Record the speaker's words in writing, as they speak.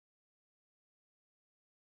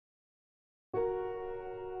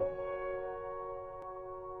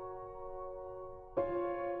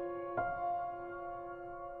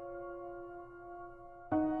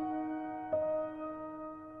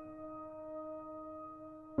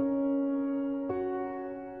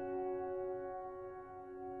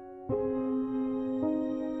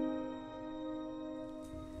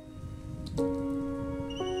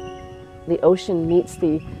The ocean meets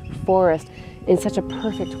the forest in such a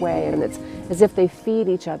perfect way, and it's as if they feed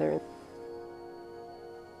each other.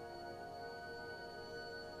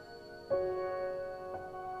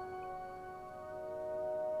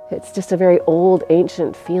 It's just a very old,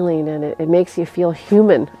 ancient feeling, and it makes you feel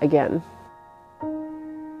human again.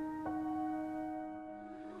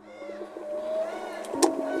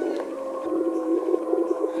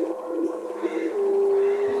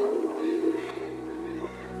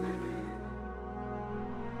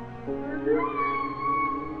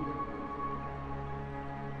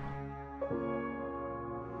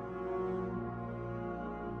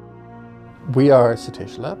 We are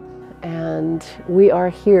CetaceaLab. And we are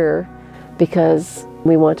here because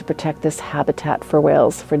we want to protect this habitat for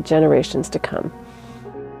whales for generations to come.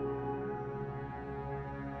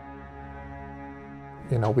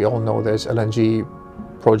 You know, we all know there's LNG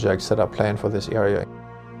projects that are planned for this area.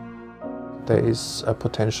 There is a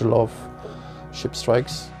potential of ship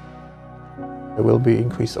strikes. There will be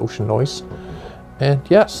increased ocean noise. And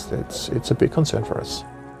yes, it's a big concern for us.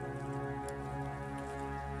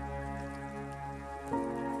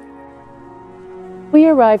 We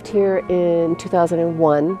arrived here in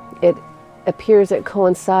 2001. It appears it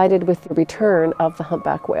coincided with the return of the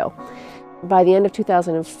humpback whale. By the end of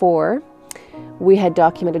 2004, we had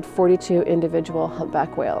documented 42 individual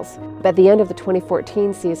humpback whales. At the end of the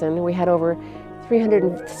 2014 season, we had over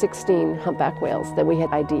 316 humpback whales that we had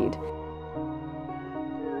ID'd.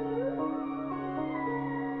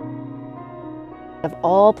 Of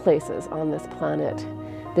all places on this planet,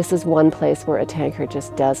 this is one place where a tanker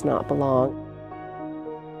just does not belong.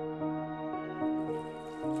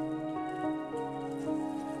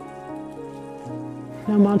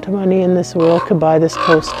 No amount of money in this world could buy this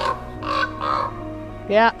coast.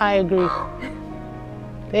 Yeah, I agree.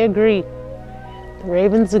 They agree. The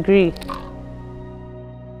ravens agree.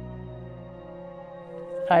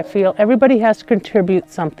 I feel everybody has to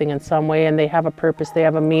contribute something in some way, and they have a purpose, they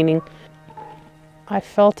have a meaning. I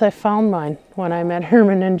felt I found mine when I met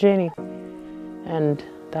Herman and Janie. And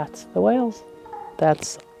that's the whales.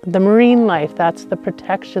 That's the marine life. That's the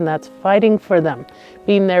protection. That's fighting for them,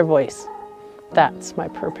 being their voice. That's my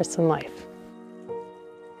purpose in life.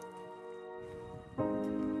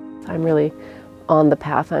 I'm really on the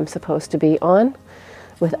path I'm supposed to be on,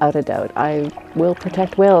 without a doubt. I will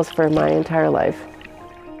protect whales for my entire life.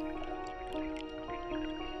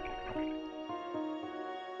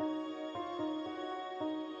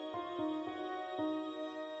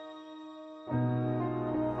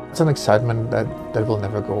 It's an excitement that will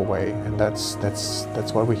never go away, and that's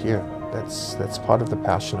why we're here. That's part of the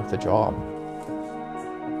passion of the job.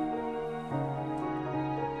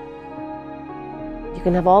 You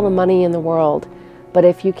can have all the money in the world, but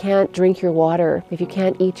if you can't drink your water, if you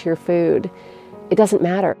can't eat your food, it doesn't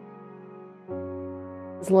matter.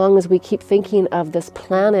 As long as we keep thinking of this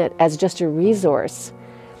planet as just a resource,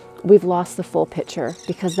 we've lost the full picture,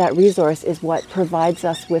 because that resource is what provides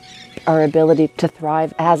us with our ability to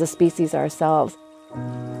thrive as a species ourselves.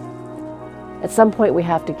 At some point we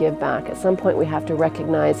have to give back. At some point we have to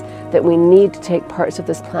recognize that we need to take parts of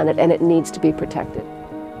this planet and it needs to be protected.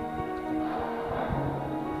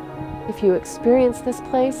 If you experience this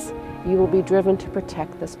place, you will be driven to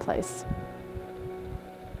protect this place.